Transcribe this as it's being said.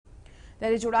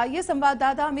ત્યારે જોડાઈએ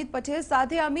સંવાદદાતા અમિત પટેલ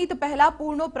સાથે। અમિત, પહેલા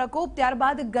પૂરનો પ્રકોપ,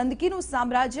 ત્યારબાદ ગંદકીનું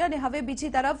સામ્રાજ્ય અને હવે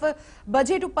બીજી તરફ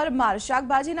બજેટ ઉપર માર।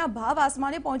 શાકભાજીના ભાવ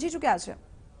આસમાને પહોંચી ચૂક્યા છે।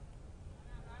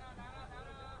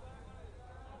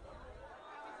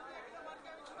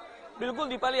 बिल्कुल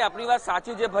दीपाली, आपनी बात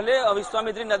साची है। भले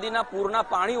विश्वामित्री नदीना पूरना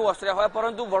पाणी ओसर्या होय,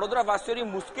 परंतु वडोदरावासीओनी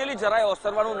मुश्केली જરાય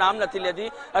ઓસરવાનું નામ નથી લેતી।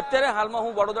 અત્યારે હાલમાં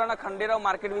હું વડોદરાના ખંડેરાવ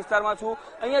માર્કેટ વિસ્તારમાં છું।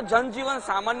 અહીંયા જનજીવન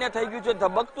સામાન્ય થઈ ગયું છે,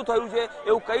 ધબકતું થયું છે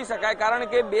એવું કહી શકાય, કારણ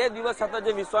કે 2 દિવસ સતત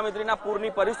જે વિશ્વામિત્રીના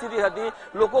પૂરની પરિસ્થિતિ હતી,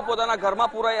 લોકો પોતાના ઘરમાં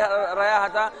પૂરાઈ રહ્યા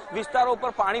હતા, વિસ્તારો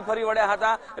પર પાણી ફરી વળ્યા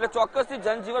હતા, એટલે ચોક્કસથી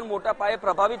જનજીવન મોટા પાયે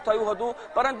પ્રભાવિત થયું હતું।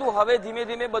 પરંતુ હવે ધીમે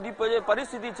ધીમે બધી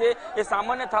પરિસ્થિતિ છે એ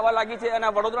સામાન્ય થવા લાગી છે અને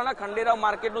વડોદરાના ખંડેરાવ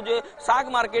માર્કેટનું જે શાક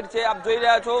માર્કેટ છે, આપ જોઈ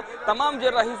રહ્યા છો, તમામ જે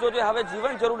રહીશો છે હવે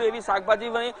જીવન જરૂરી એવી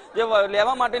શાકભાજી જે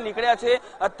લેવા માટે નીકળ્યા છે।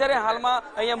 અત્યારે હાલમાં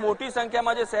અહીંયા મોટી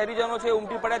સંખ્યામાં જે શહેરીજનો છે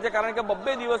ઉમટી પડ્યા છે, કારણ કે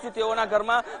 2 દિવસથી તેઓના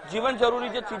ઘરમાં જીવન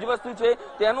જરૂરી જે ચીજવસ્તુ છે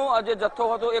તેનો જે જથ્થો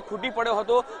હતો એ ખૂટી પડ્યો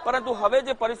હતો, પરંતુ હવે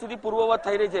જે પરિસ્થિતિ પૂર્વવત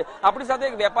થઈ રહી છે। આપણી સાથે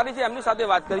એક વેપારી છે, એમની સાથે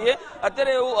વાત કરીએ।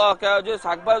 અત્યારે એવું જે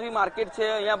શાકભાજી માર્કેટ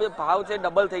છે અહીંયા ભાવ છે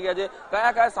ડબલ થઈ ગયા છે,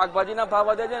 કયા કયા શાકભાજીના ભાવ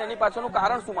વધ્યા છે એની પાછળનું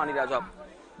કારણ શું માની રહ્યા છો આપ?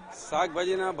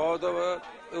 શાકભાજીના ભાવ તો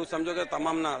એવું સમજો કે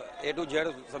તમામના A to Z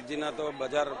સબ્જીના તો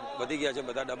બજાર વધી ગયા છે,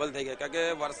 બધા ડબલ થઈ ગયા, કારણ કે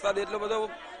વરસાદ એટલો બધો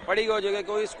પડી ગયો છે કે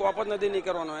કોઈ સ્કોપ જ નથી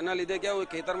નીકળવાનો। એના લીધે કેવું,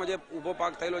 ખેતરમાં જે ઊભો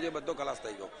પાક થયેલો છે બધો ખલાસ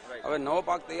થઈ ગયો। હવે નવો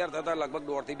પાક તૈયાર થતા લગભગ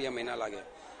 1.5 થી 2 મહિના લાગે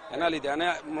એના લીધે। અને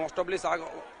મોસ્ટ ઓફલી શાક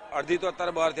અડધી તો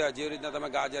અત્યારે બહાર થયા, જેવી રીતના તમે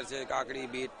ગાજર છે, કાકડી,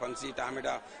 બીટ, ફણસી,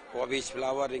 ટામેટા, કોબીજ,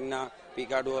 ફ્લાવર, રીંગણા,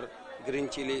 પિકાડોર, ગ્રીન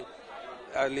ચીલી,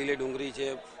 લીલી ડુંગળી છે,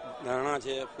 ધાણા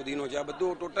છે, ફુદીનો છે, આ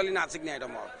બધું ટોટલી નાસિકની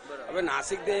આઈટમ આવે। હવે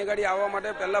નાસિકથી અહીં ગાડી આવવા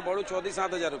માટે પહેલા ભાડું 6 થી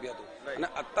 7 હજાર રૂપિયા હતું, અને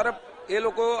અત્યારે એ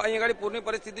લોકો અહીં ગાડી પૂરની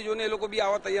પરિસ્થિતિ જોઈને એ લોકો બી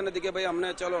આવવા તૈયાર નથી કે ભાઈ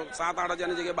અમને ચલો 7-8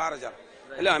 હજારની જગ્યાએ 12 હજાર।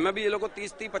 એટલે અમે બી એ લોકો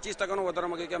 30 થી 25% વધારો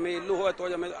માંગે કે અમે એટલું હોય તો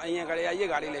જ અમે અહીંયા ગાડી આવીએ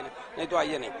ગાડી લઈને, નહીં તો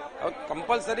આવીએ નહીં। હવે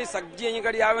કમ્પલસરી સબ્જી અહીં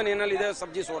ગાડી આવે ને એના લીધે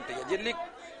સબ્જી શોર્ટ થઈ જાય। જેટલી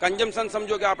કન્ઝમ્પશન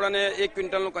સમજો કે આપણને 1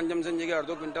 ક્વિન્ટલનું કન્ઝમ્પશન છે કે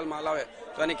અડધો ક્વિન્ટલ માલ આવે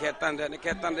તો એની ખેંચતાન રહે, અને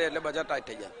ખેંચતાન રહે એટલે બજાર ટાઈટ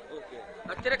થઈ જાય।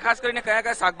 અત્યારે ખાસ કરીને કયા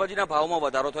કયા શાકભાજીના ભાવમાં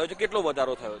વધારો થયો છે, કેટલો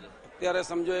વધારો થયો છે? અત્યારે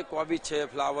સમજો એ કોબીજ છે,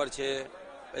 ફ્લાવર છે,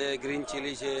 એ ગ્રીન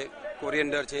ચીલી છે,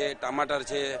 કોરિએન્ડર છે, ટમાટર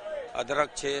છે,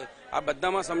 અદરક છે, આ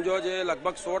બધામાં સમજો જે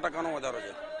લગભગ 100%નો વધારો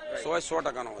છે।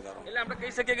 100% વધારો। એટલે આપણે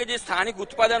કહી શકીએ કે જે સ્થાનિક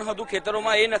ઉત્પાદન હતું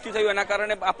ખેતરોમાં એ નથી થયું, એના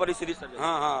કારણે આ પરિસ્થિતિ સર્જાય।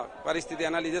 હા, પરિસ્થિતિ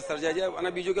એના લીધે સર્જાય છે। અને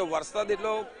બીજું કે વરસાદ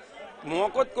એટલો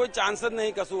મોકો જ કોઈ ચાન્સ જ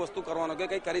નહીં કશું વસ્તુ કરવાનો કે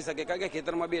કંઈ કરી શકે, કારણ કે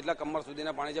ખેતરમાં બી એટલા કમર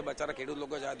સુધીના પાણી છે, બચારા ખેડૂત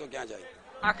લોકો જાય તો ક્યાં જાય?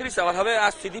 આખરી સવાલ, હવે આ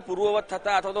સ્થિતિ પૂર્વવત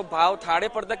થતા અથવા તો ભાવ થાળે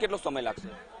પડતા કેટલો સમય લાગશે?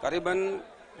 કરીબન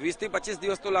 20 થી 25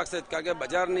 દિવસ તો લાગશે જ, કારણ કે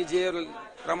બજારની જે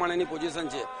પ્રમાણેની પોઝિશન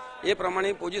છે એ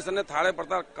પ્રમાણે પોઝિશનને થાળે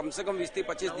પડતા કમસે કમ 20 થી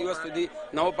 25 દિવસ સુધી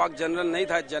નવો પાક જનરલ નહીં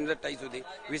થાય, જનરેટ થઈ સુધી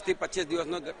 20 થી 25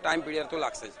 દિવસનો ટાઈમ પીરિયડ તો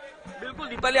લાગશે જ। બિલકુલ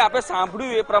દીપાલી, આપણે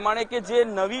સાંભળ્યું એ પ્રમાણે કે જે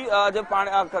નવી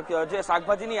જે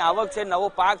શાકભાજીની આવક છે, નવો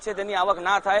પાક છે તેની આવક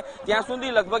ના થાય ત્યાં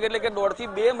સુધી લગભગ એટલે કે 1.5 થી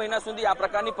 2 મહિના સુધી આ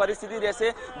પ્રકારની પરિસ્થિતિ રહેશે।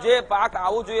 જે પાક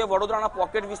આવવો જોઈએ, વડોદરાના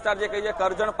પોકેટ વિસ્તાર જે કહીએ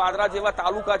કરજણ, પાદરા જેવા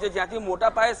તાલુકા છે જ્યાંથી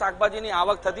મોટા પાયે શાકભાજીની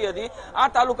આવક થતી હતી, આ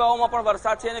તાલુકાઓમાં પણ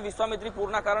વરસાદ છે અને વિશ્વામિત્રી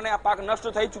પૂરના કારણે આ પાક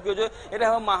નષ્ટ થઈ ચૂક્યો છે। એટલે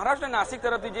હવે મહારાષ્ટ્ર નાસિક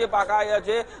તરફથી જે પાક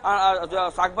જે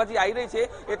શાકભાજી આવી રહી છે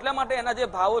એટલા માટે એના જે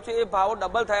ભાવો છે એ ભાવો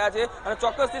ડબલ થયા છે, અને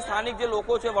ચોક્કસથી સ્થાનિક જે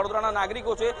લોકો છે, વડોદરાના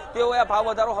નાગરિકો છે, તેઓએ આ ભાવ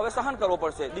વધારો હવે સહન કરવો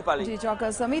પડશે। દીપાલી જી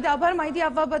ચોક્કસ, અમિત આભાર માહિતી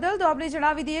આપવા બદલ। તો આપણે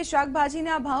જણાવી દઈએ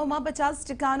શાકભાજીના ભાવમાં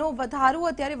 50%નો વધારો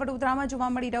અત્યારે વડોદરામાં જોવા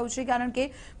મળી રહ્યો છે, કારણ કે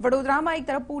વડોદરામાં એક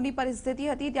તરફ પૂરની પરિસ્થિતિ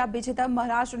હતી, ત્યાં બીજી તરફ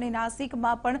મહારાષ્ટ્ર અને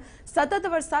નાસિકમાં પણ સતત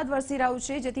વરસાદ વરસી રહ્યો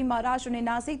છે, જેથી મહારાષ્ટ્ર અને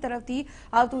નાસિક તરફથી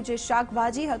આવતું જે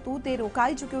શાકભાજી હતું તે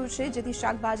રોકાઈ ચૂક્યું છે, જેથી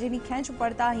શાકભાજીની ખેંચ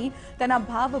પડતા અહીં તેના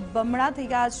ભાવ બમણા થઈ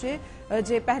ગયા છે।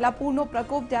 જે પહેલા પૂરનો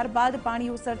પ્રકોપ, ત્યારબાદ પાણી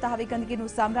ઓસરતા હવે ગંદકીનું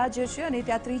સામ્રાજ્ય છે, અને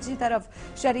ત્યાં ત્રીજી તરફ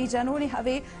શહેરીજનોને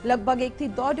હવે લગભગ 1 થી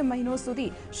 1.5 મહિનો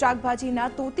સુધી શાકભાજીના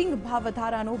તોતિંગ ભાવ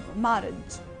વધારાનો માર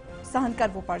સહન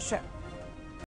કરવો પડશે।